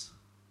Jesus.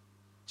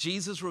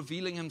 Jesus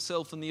revealing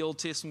himself in the Old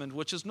Testament,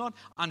 which is not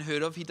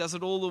unheard of. He does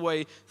it all the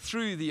way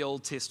through the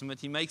Old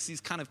Testament. He makes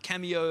these kind of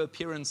cameo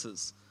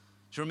appearances.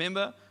 Do you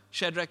remember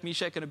Shadrach,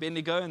 Meshach, and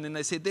Abednego? And then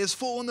they said, there's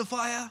 4 in the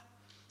fire.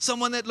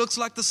 Someone that looks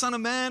like the Son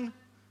of Man.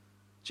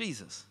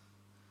 Jesus.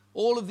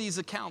 All of these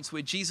accounts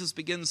where Jesus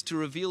begins to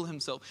reveal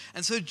himself.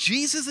 And so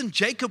Jesus and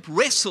Jacob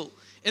wrestle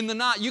in the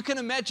night. You can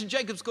imagine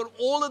Jacob's got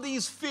all of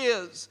these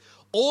fears,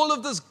 all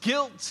of this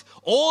guilt,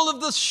 all of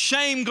this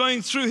shame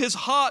going through his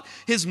heart,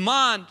 his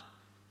mind.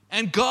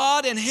 And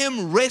God and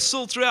him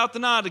wrestled throughout the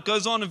night. It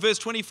goes on in verse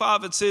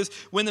 25. It says,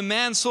 when the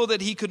man saw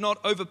that he could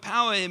not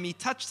overpower him, he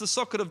touched the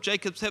socket of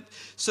Jacob's hip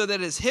so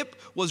that his hip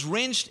was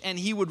wrenched and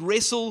he would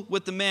wrestle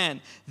with the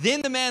man.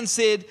 Then the man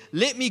said,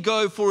 let me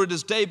go, for it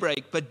is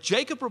daybreak. But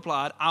Jacob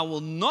replied, I will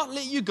not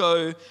let you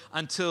go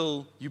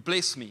until you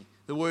bless me.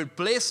 The word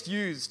blessed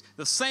used,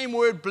 the same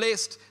word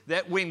blessed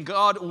that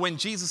when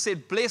Jesus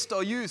said, blessed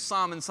are you,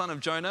 Simon, son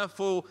of Jonah,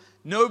 for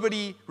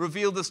nobody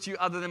revealed this to you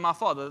other than my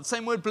Father. The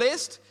same word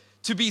blessed,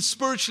 to be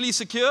spiritually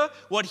secure.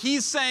 What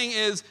he's saying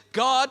is,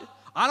 God,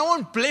 I don't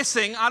want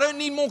blessing. I don't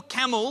need more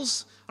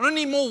camels. I don't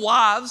need more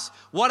wives.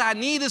 What I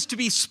need is to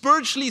be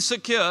spiritually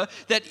secure,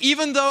 that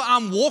even though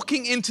I'm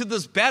walking into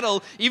this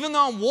battle, even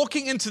though I'm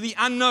walking into the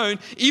unknown,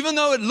 even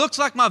though it looks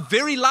like my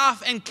very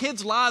life and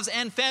kids' lives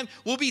and family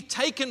will be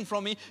taken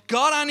from me,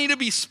 God, I need to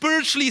be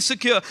spiritually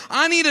secure.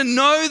 I need to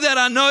know that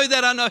I know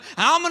that I know. And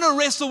I'm going to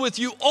wrestle with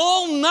you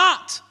all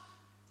night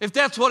if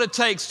that's what it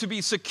takes to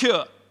be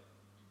secure.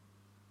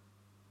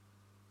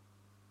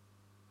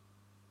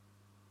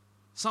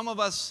 Some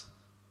of us,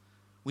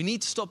 we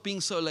need to stop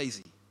being so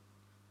lazy.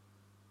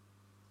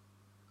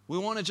 We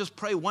want to just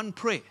pray one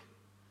prayer.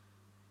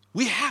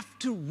 We have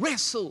to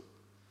wrestle,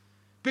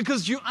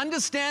 because you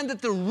understand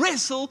that the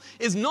wrestle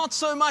is not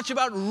so much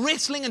about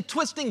wrestling and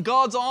twisting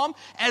God's arm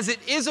as it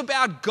is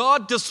about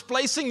God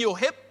displacing your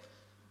hip.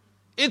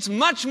 It's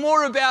much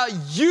more about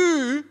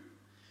you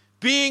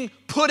being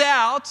put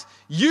out,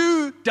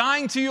 you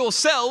dying to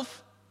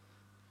yourself,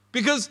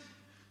 because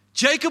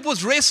Jacob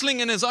was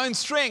wrestling in his own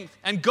strength,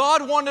 and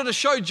God wanted to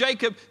show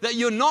Jacob that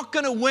you're not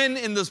going to win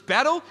in this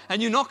battle,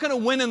 and you're not going to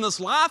win in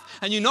this life,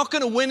 and you're not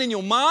going to win in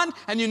your mind,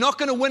 and you're not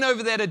going to win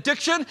over that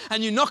addiction,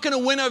 and you're not going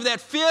to win over that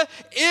fear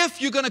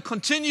if you're going to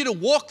continue to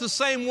walk the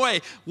same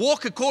way,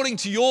 walk according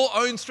to your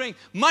own strength.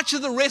 Much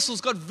of the wrestle's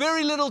got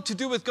very little to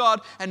do with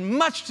God and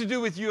much to do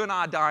with you and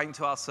I dying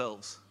to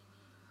ourselves.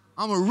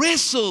 I'm a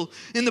wrestle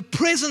in the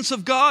presence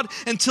of God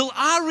until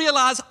I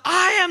realize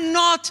I am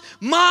not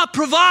my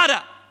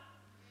provider.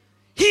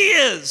 He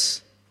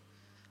is.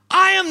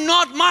 I am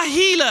not my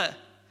healer.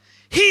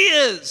 He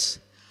is.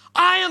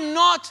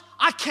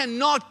 I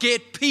cannot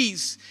get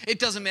peace. It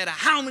doesn't matter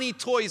how many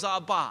toys I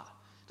buy.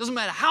 It doesn't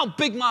matter how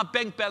big my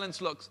bank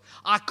balance looks.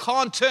 I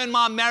can't turn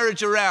my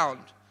marriage around.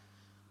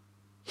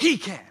 He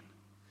can.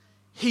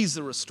 He's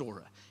the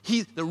restorer.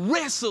 The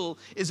wrestle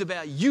is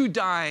about you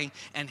dying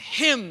and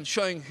him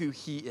showing who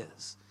he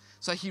is.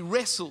 So he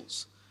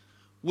wrestles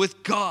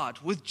with God,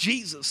 with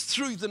Jesus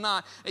through the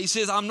night. He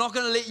says, I'm not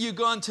going to let you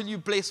go until you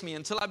bless me,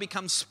 until I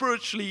become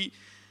spiritually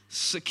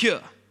secure.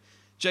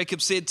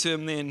 Jacob said to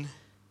him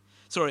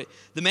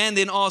the man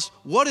then asked,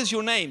 what is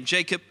your name,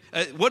 Jacob?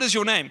 What is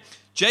your name?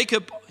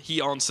 Jacob,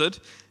 he answered.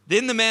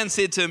 Then the man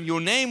said to him,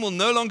 your name will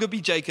no longer be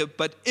Jacob,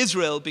 but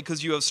Israel,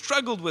 because you have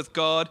struggled with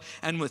God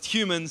and with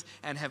humans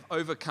and have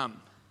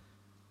overcome.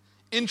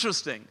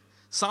 Interesting.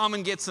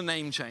 Simon gets a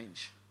name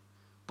change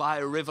by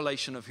a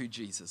revelation of who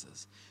Jesus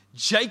is.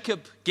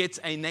 Jacob gets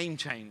a name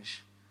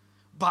change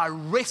by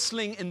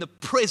wrestling in the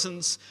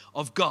presence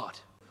of God.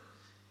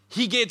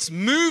 He gets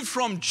moved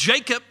from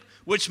Jacob,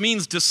 which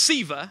means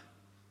deceiver,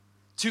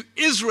 to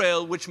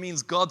Israel, which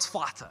means God's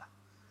fighter.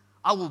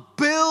 I will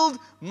build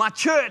my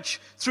church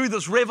through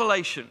this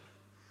revelation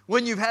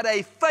when you've had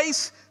a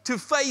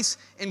face-to-face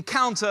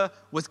encounter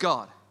with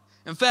God.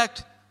 In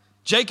fact,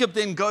 Jacob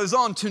then goes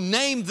on to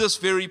name this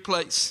very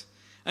place.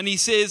 And he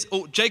says,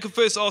 Jacob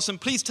first asked him,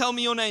 please tell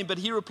me your name. But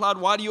he replied,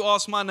 why do you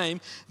ask my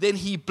name? Then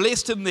he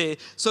blessed him there.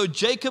 So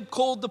Jacob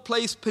called the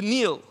place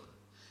Peniel.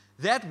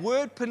 That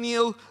word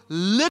Peniel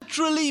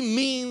literally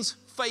means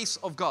face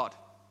of God.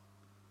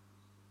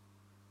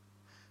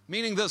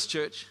 Meaning this,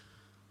 church,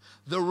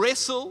 the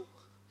wrestle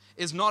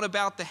is not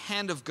about the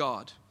hand of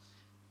God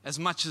as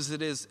much as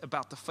it is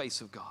about the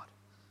face of God.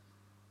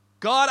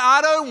 God,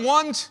 I don't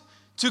want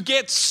to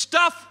get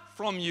stuff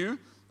from you.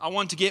 I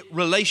want to get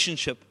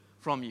relationship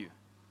from you.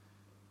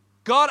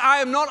 God, I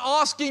am not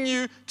asking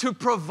you to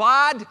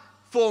provide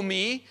for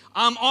me.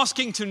 I'm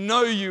asking to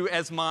know you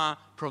as my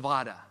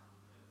provider.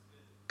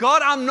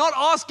 God, I'm not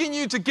asking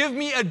you to give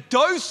me a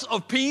dose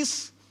of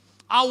peace.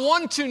 I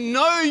want to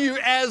know you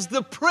as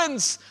the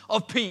Prince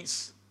of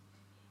Peace.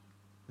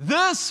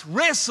 This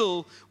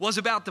wrestle was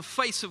about the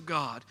face of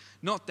God,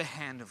 not the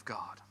hand of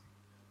God.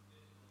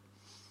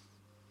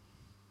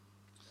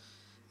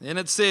 Then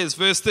it says,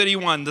 verse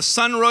 31, the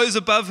sun rose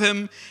above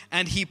him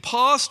and he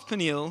passed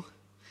Peniel.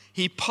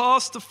 He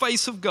passed the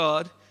face of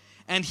God,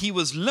 and he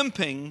was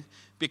limping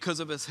because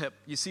of his hip.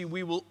 You see,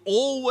 we will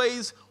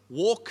always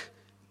walk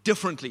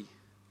differently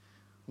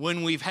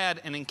when we've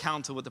had an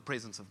encounter with the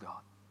presence of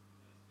God.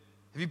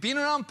 Have you been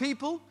around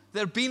people that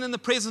have been in the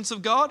presence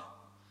of God?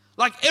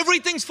 Like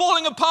everything's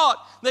falling apart.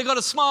 They've got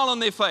a smile on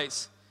their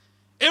face.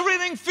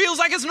 Everything feels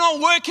like it's not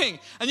working.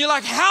 And you're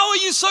like, how are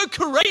you so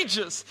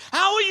courageous?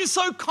 How are you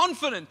so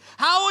confident?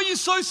 How are you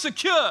so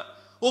secure?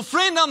 Well,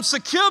 friend, I'm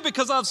secure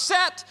because I've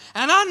sat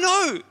and I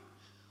know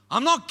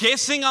I'm not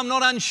guessing. I'm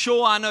not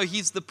unsure. I know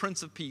He's the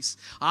Prince of Peace.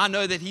 I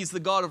know that He's the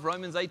God of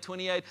Romans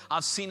 8:28.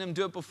 I've seen Him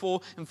do it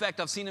before. In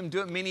fact, I've seen Him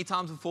do it many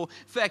times before.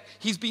 In fact,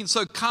 He's been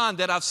so kind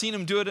that I've seen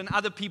Him do it in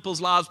other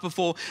people's lives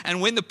before.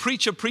 And when the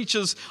preacher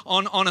preaches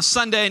on a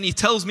Sunday and he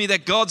tells me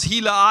that God's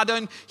healer, I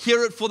don't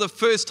hear it for the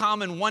first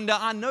time and wonder.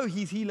 I know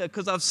He's healer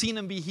because I've seen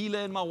Him be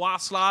healer in my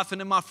wife's life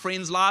and in my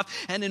friend's life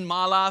and in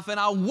my life. And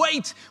I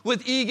wait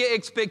with eager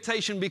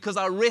expectation because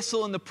I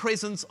wrestle in the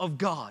presence of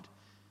God.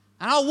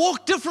 And I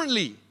walk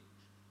differently.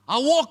 I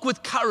walk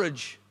with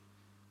courage.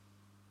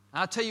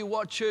 And I'll tell you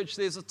what, church,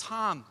 there's a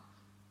time,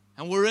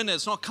 and we're in it,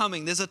 it's not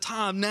coming. There's a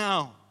time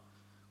now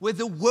where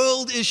the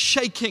world is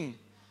shaking.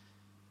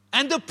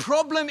 And the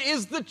problem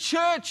is the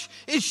church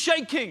is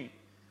shaking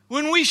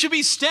when we should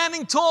be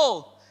standing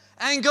tall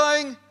and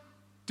going,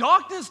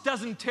 darkness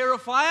doesn't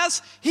terrify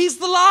us. He's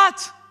the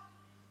light.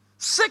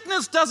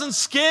 Sickness doesn't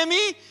scare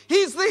me.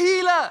 He's the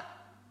healer.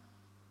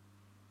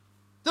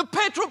 The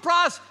petrol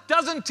price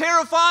doesn't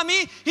terrify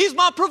me. He's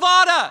my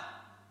provider.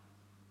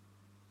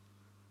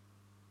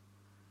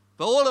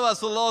 But all of us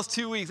for the last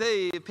 2 weeks,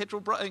 hey,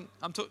 petrol price,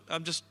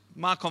 I'm just,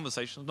 my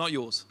conversation, not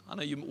yours. I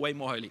know you're way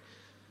more holy.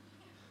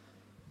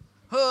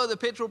 Oh, the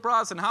petrol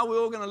price and how we're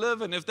all going to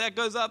live. And if that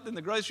goes up, then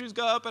the groceries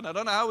go up. And I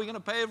don't know how we're going to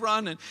pay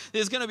everyone. And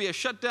there's going to be a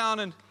shutdown.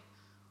 And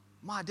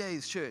my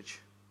days, church,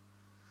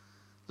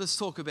 let's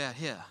talk about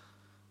here.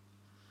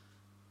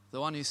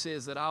 The one who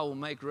says that I will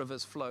make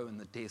rivers flow in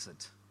the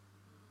desert.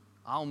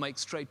 I'll make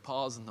straight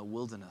paths in the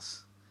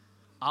wilderness.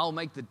 I'll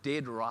make the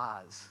dead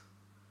rise.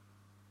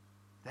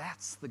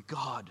 That's the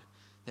God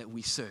that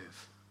we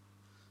serve.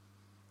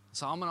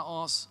 So I'm going to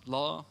ask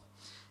Laura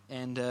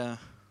and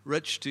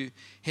Rich to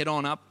head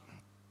on up.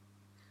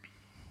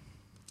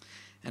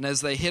 And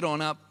as they head on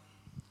up,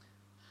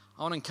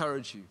 I want to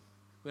encourage you.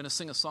 We're going to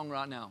sing a song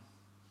right now.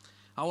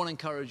 I want to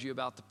encourage you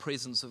about the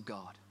presence of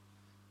God.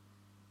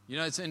 You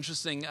know, it's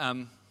interesting.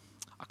 I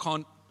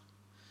can't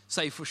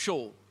say for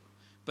sure,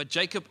 but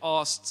Jacob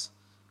asked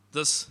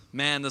this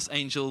man, this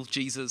angel,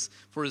 Jesus,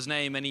 for his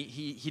name, and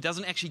he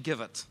doesn't actually give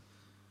it.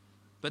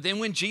 But then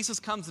when Jesus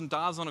comes and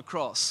dies on a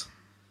cross,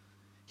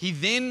 He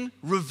then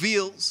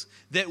reveals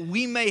that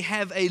we may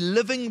have a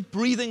living,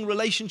 breathing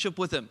relationship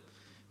with Him.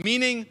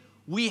 Meaning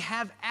we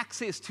have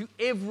access to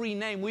every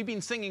name. We've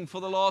been singing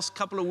for the last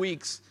couple of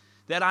weeks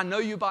that I know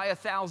you by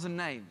 1,000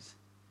 names.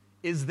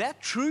 Is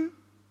that true?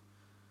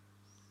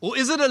 Or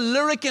is it a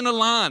lyric in a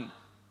line,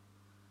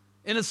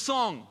 in a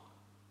song?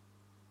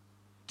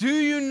 Do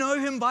you know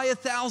Him by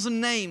 1,000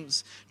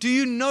 names? Do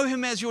you know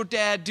Him as your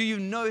dad? Do you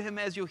know Him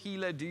as your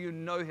healer? Do you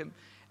know Him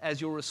as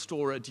your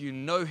restorer? Do you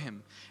know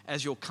Him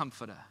as your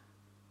comforter?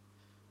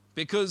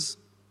 Because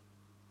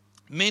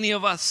many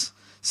of us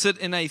sit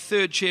in a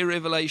third chair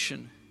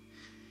revelation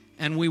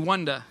and we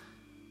wonder,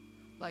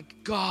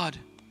 like, God,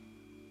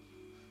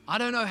 I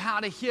don't know how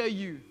to hear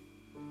you.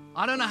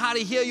 I don't know how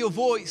to hear your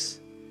voice.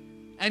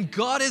 And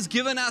God has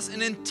given us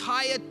an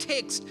entire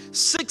text,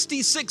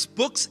 66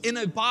 books in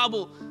a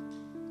Bible,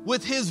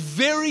 with His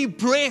very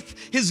breath,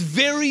 His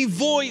very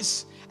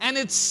voice, and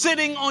it's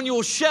sitting on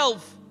your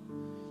shelf.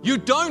 You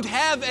don't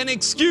have an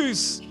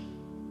excuse.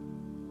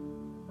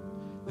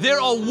 There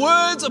are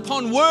words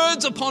upon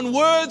words upon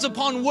words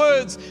upon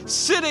words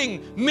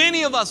sitting,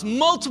 many of us,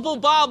 multiple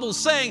Bibles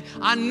saying,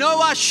 I know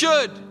I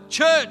should.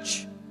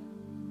 Church,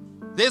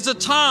 there's a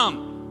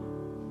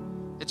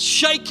time. It's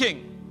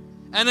shaking.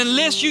 And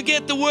unless you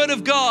get the Word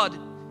of God,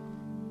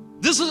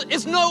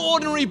 it's no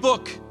ordinary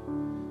book.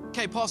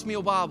 Okay, pass me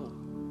your Bible.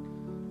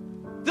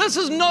 This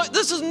is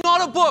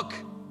not a book.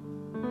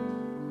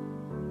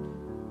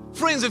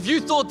 Friends, if you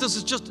thought this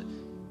is just...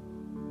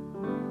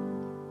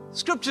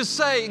 Scriptures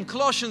say in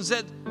Colossians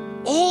that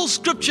all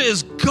Scripture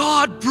is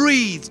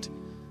God-breathed.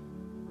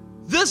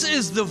 This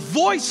is the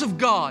voice of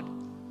God,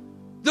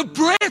 the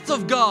breath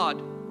of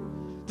God,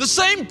 the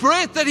same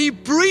breath that He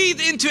breathed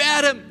into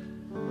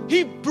Adam.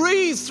 He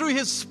breathes through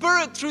His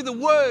Spirit, through the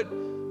Word.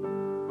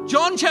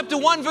 John chapter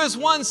 1 verse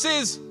 1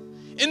 says,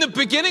 in the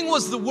beginning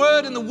was the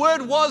Word, and the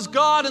Word was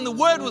God, and the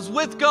Word was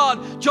with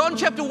God. John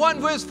chapter 1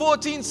 verse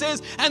 14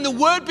 says, and the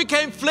Word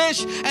became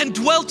flesh and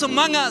dwelt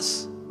among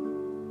us.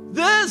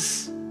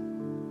 This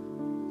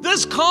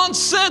can't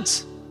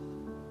sit.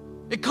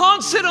 It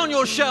can't sit on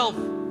your shelf.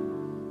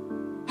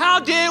 How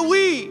dare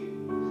we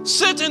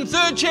sit in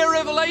third chair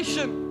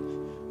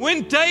revelation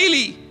when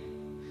daily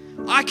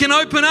I can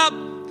open up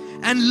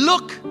and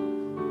look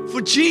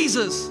for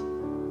Jesus.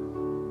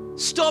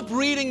 Stop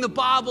reading the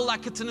Bible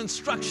like it's an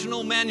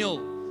instructional manual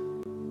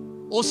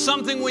or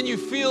something when you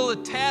feel a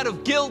tad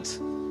of guilt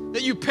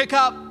that you pick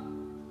up.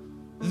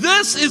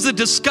 This is a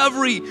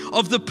discovery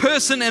of the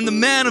person and the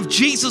man of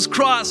Jesus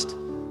Christ.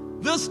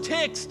 This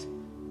text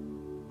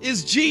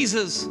is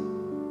Jesus. And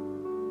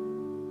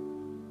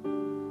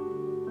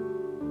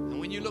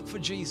when you look for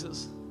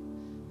Jesus,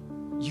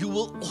 you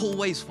will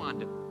always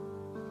find Him.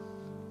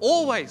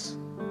 Always.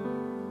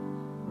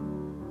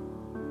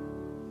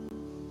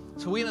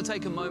 So we're going to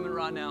take a moment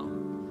right now.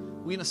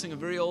 We're going to sing a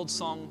very old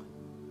song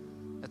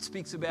that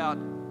speaks about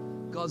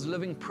God's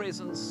living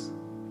presence,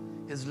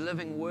 His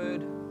living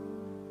word.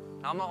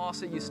 I'm going to ask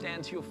that you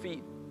stand to your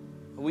feet.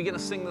 We're going to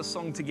sing this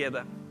song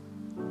together.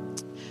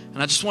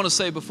 And I just want to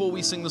say before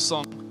we sing the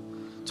song,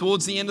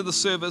 towards the end of the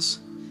service,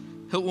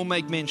 Hilt will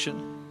make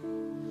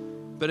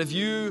mention. But if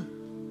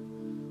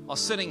you are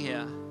sitting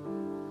here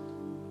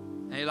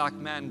and you're like,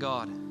 man,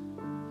 God,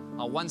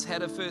 I once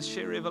had a first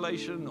share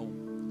revelation, or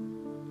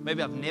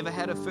maybe I've never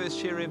had a first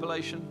share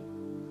revelation.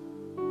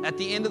 At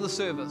the end of the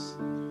service,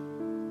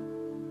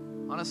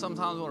 I know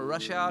sometimes we want to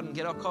rush out and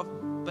get our coffee,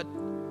 but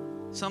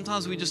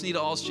sometimes we just need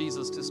to ask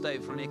Jesus to stay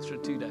for an extra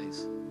 2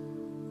 days.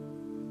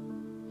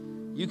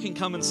 You can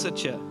come and sit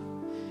here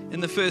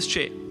in the first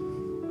chair.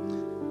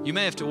 You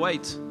may have to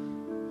wait,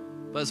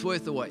 but it's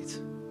worth the wait.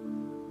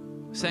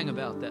 We sang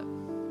about that.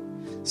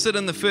 Sit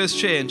in the first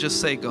chair and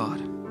just say,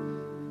 God,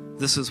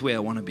 this is where I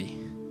want to be.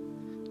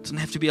 It doesn't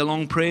have to be a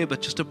long prayer,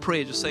 but just a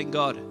prayer, just saying,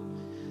 God,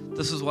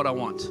 this is what I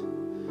want.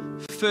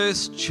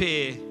 First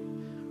chair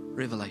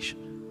revelation.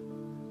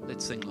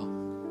 Let's sing, Lord.